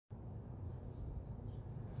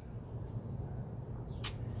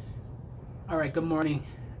All right, good morning.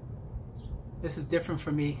 This is different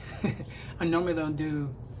for me. I normally don't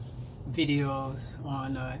do videos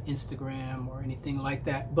on Instagram or anything like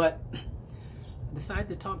that, but I decided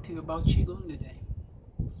to talk to you about Qigong today.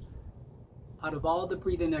 Out of all the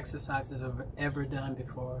breathing exercises I've ever done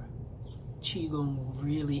before, Qigong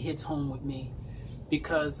really hits home with me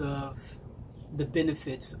because of the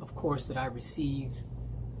benefits, of course, that I receive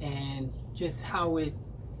and just how it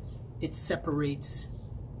separates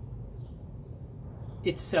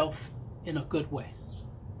itself in a good way.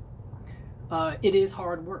 It is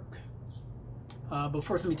hard work. But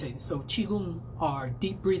first let me tell you, so Qigong are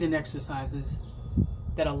deep breathing exercises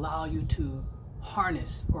that allow you to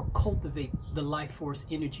harness or cultivate the life force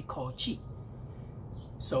energy called Qi.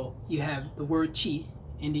 So you have the word Qi,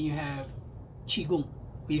 and then you have Qigong,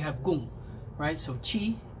 or you have Gong, right? So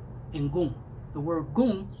Qi and Gong. The word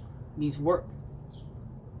Gong means work.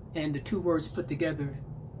 And the two words put together,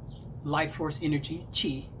 life force energy,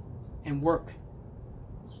 Qi, and work,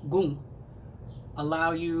 Gong, allow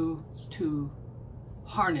you to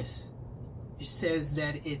harness. It says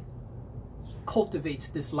that it cultivates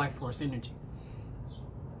this life force energy.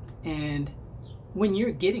 And when you're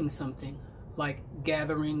getting something like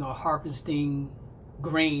gathering or harvesting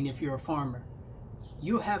grain, if you're a farmer,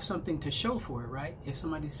 you have something to show for it, right? If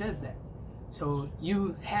somebody says that. So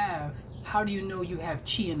you have, how do you know you have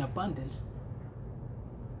Qi in abundance?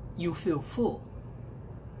 You feel full.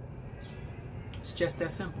 It's just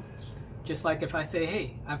that simple. Just like if I say,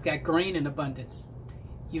 hey, I've got grain in abundance.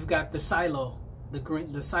 You've got the silo,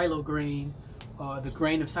 the silo grain, or the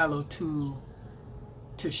grain of silo to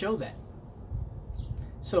show that.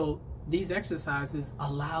 So these exercises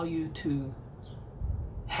allow you to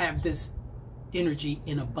have this energy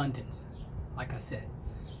in abundance, like I said.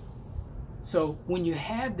 So when you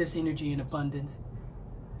have this energy in abundance,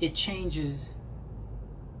 it changes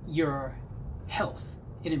your health.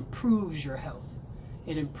 It improves your health.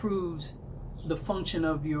 It improves the function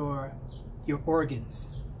of your organs.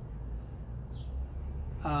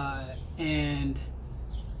 And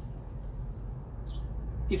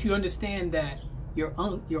if you understand that your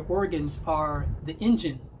organs are the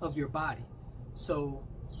engine of your body, so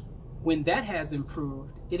when that has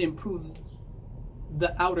improved, it improves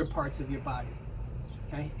the outer parts of your body.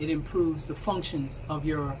 Okay? It improves the functions of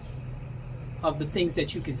the things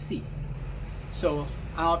that you can see. So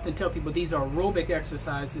I often tell people these are aerobic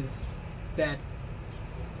exercises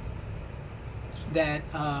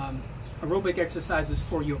aerobic exercises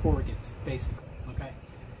for your organs, basically. Okay,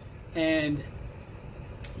 and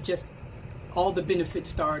just all the benefits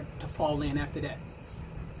start to fall in after that.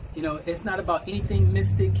 You know, it's not about anything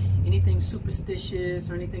mystic, anything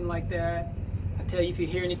superstitious, or anything like that. I tell you, if you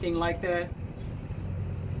hear anything like that,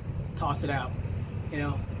 toss it out. You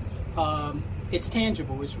know, it's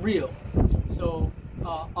tangible, it's real. So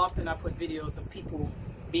often I put videos of people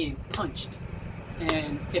being punched,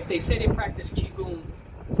 and if they say they practice Qigong,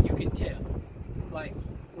 you can tell. Like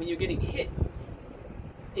when you're getting hit,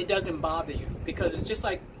 it doesn't bother you because it's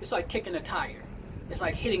like kicking a tire. It's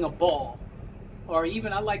like hitting a ball. Or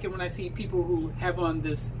even I like it when I see people who have on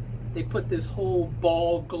this, they put this whole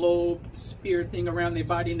ball, globe, spear thing around their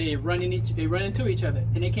body, and they run into each other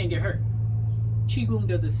and they can't get hurt. Qigong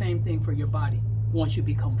does the same thing for your body once you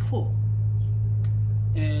become full.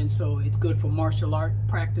 And so it's good for martial art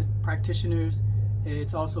practitioners.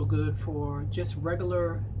 It's also good for just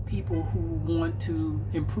regular people who want to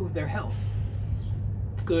improve their health.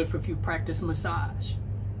 It's good for if you practice massage.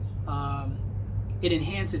 It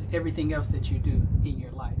enhances everything else that you do in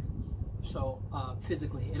your life. So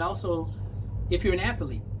physically, it also, if you're an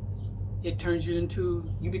athlete, it turns you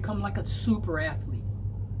into, you become like a super athlete.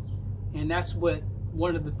 And that's what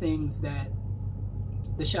one of the things that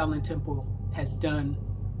the Shaolin Temple has done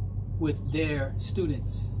with their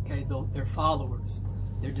students, okay, their followers,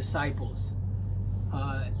 their disciples.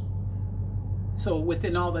 So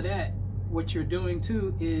within all of that, what you're doing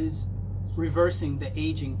too is reversing the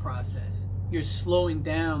aging process. You're slowing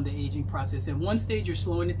down the aging process. At one stage, you're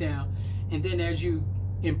slowing it down, and then as you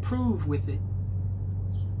improve with it,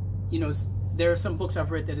 you know, there are some books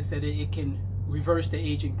I've read that have said it can reverse the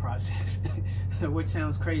aging process, which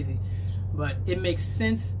sounds crazy, but it makes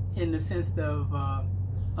sense in the sense of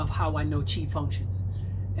how I know Qi functions.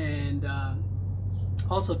 And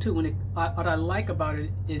also too, what I like about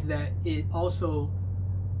it is that it's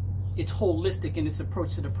holistic in its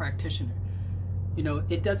approach to the practitioner. You know,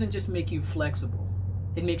 it doesn't just make you flexible,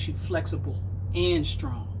 it makes you flexible and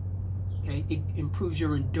strong. Okay, it improves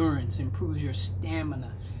your endurance, improves your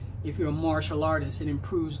stamina. If you're a martial artist, it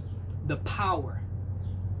improves the power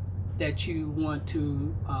that you want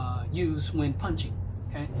to use when punching.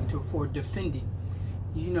 okay, for defending.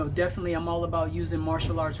 You know, definitely I'm all about using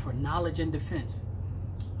martial arts for knowledge and defense.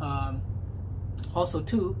 Also,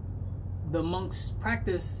 too, the monks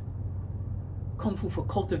practice Kung Fu for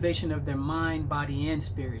cultivation of their mind, body, and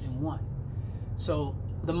spirit in one. So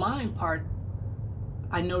the mind part,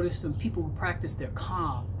 I noticed when people who practice, they're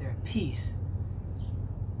calm, they're at peace.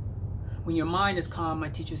 When your mind is calm, my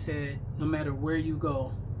teacher said, no matter where you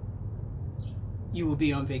go, you will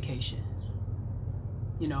be on vacation.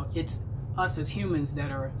 You know, it's us as humans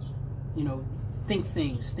that are, you know,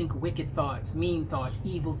 think wicked thoughts, mean thoughts,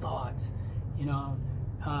 evil thoughts, you know,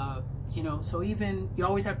 so even, you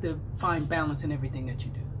always have to find balance in everything that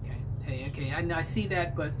you do, okay? Hey, okay, I see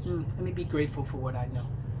that, but let me be grateful for what I know,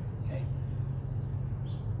 okay?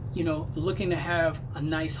 You know, looking to have a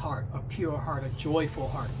nice heart, a pure heart, a joyful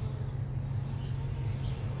heart,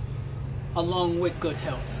 along with good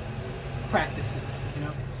health practices, you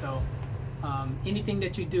know? So anything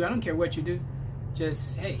that you do, I don't care what you do,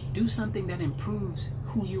 just, hey, do something that improves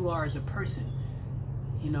who you are as a person.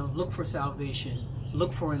 You know, look for salvation,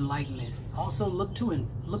 look for enlightenment. Also look to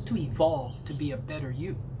evolve to be a better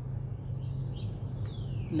you.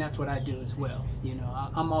 And that's what I do as well. You know,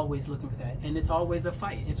 I'm always looking for that. And it's always a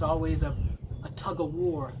fight. It's always a tug of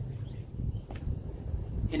war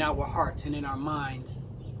in our hearts and in our minds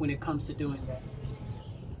when it comes to doing that.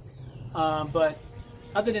 But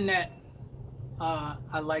other than that,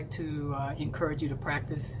 I like to encourage you to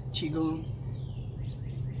practice Qigong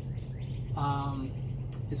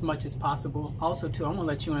as much as possible. Also, too, I'm going to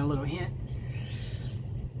let you in a little hint.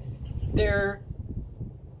 There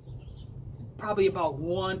probably about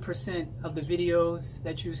 1% of the videos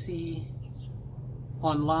that you see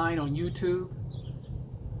online on YouTube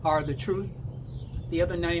are the truth. The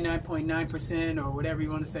other 99.9% or whatever you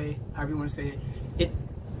want to say, however you want to say it,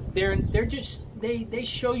 they're just they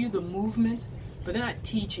show you the movement, but they're not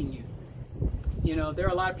teaching you. You know, there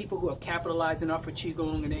are a lot of people who are capitalizing off of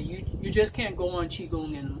Qigong, and you just can't go on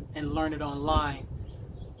Qigong and learn it online.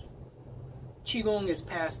 Qigong is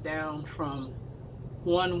passed down from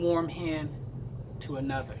one warm hand to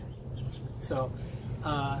another. So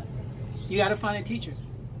you got to find a teacher.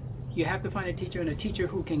 You have to find a teacher, and a teacher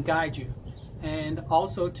who can guide you. And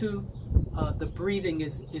also, too, the breathing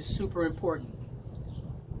is super important.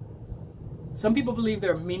 Some people believe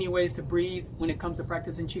there are many ways to breathe when it comes to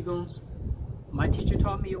practicing Qigong. My teacher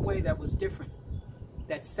taught me a way that was different,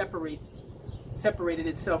 that separated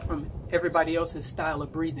itself from everybody else's style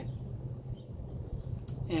of breathing.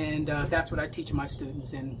 And that's what I teach my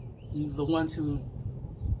students, and the ones who,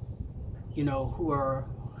 you know, who are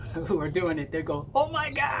doing it, they go, "Oh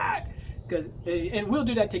my God!" And we'll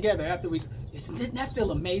do that together after we. Doesn't that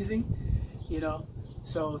feel amazing? You know.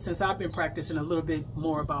 So since I've been practicing, a little bit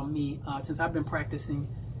more about me, since I've been practicing,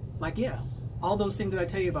 like, yeah, all those things that I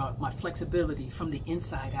tell you about, my flexibility from the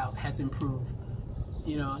inside out has improved,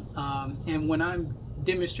 you know, and when I'm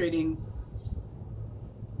demonstrating,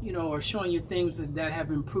 you know, or showing you things that have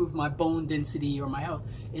improved my bone density or my health,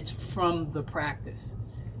 it's from the practice.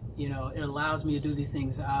 You know, it allows me to do these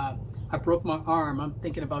things. I broke my arm. I'm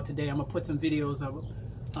thinking about today, I'm gonna put some videos of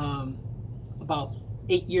about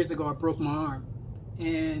 8 years ago, I broke my arm.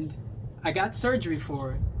 And I got surgery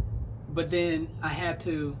for it, but then I had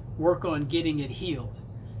to work on getting it healed.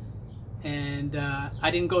 And I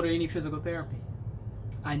didn't go to any physical therapy.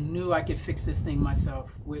 I knew I could fix this thing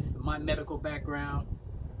myself with my medical background,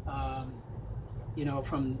 you know,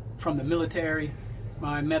 from the military,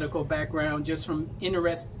 my medical background, just from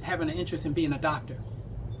having an interest in being a doctor.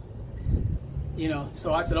 You know,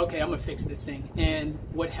 so I said, okay, I'm gonna fix this thing. And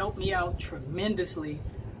what helped me out tremendously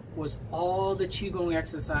was all the Qigong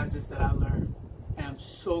exercises that I learned. And I'm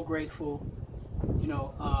so grateful, you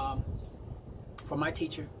know, for my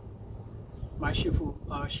teacher, my Shifu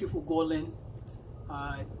Guolin.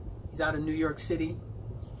 He's out of New York City.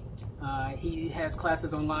 He has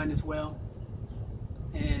classes online as well.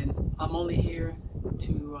 And I'm only here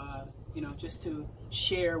to, you know, just to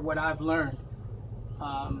share what I've learned.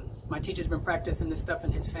 My teacher's been practicing this stuff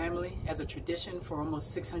in his family as a tradition for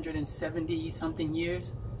almost 670 something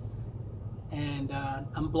years. And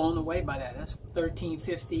I'm blown away by that. That's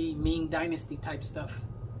 1350 Ming Dynasty type stuff.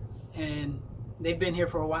 And they've been here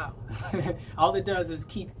for a while. All it does is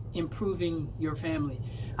keep improving your family.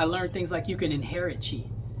 I learned things like you can inherit Qi.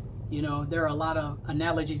 You know, there are a lot of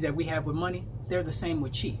analogies that we have with money. They're the same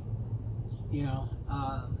with Qi. You know,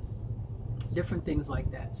 different things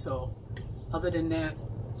like that. So other than that,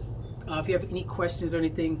 if you have any questions or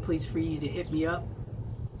anything, please free to hit me up.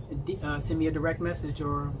 Send me a direct message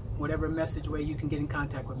or whatever message way you can get in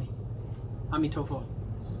contact with me. Amituofo.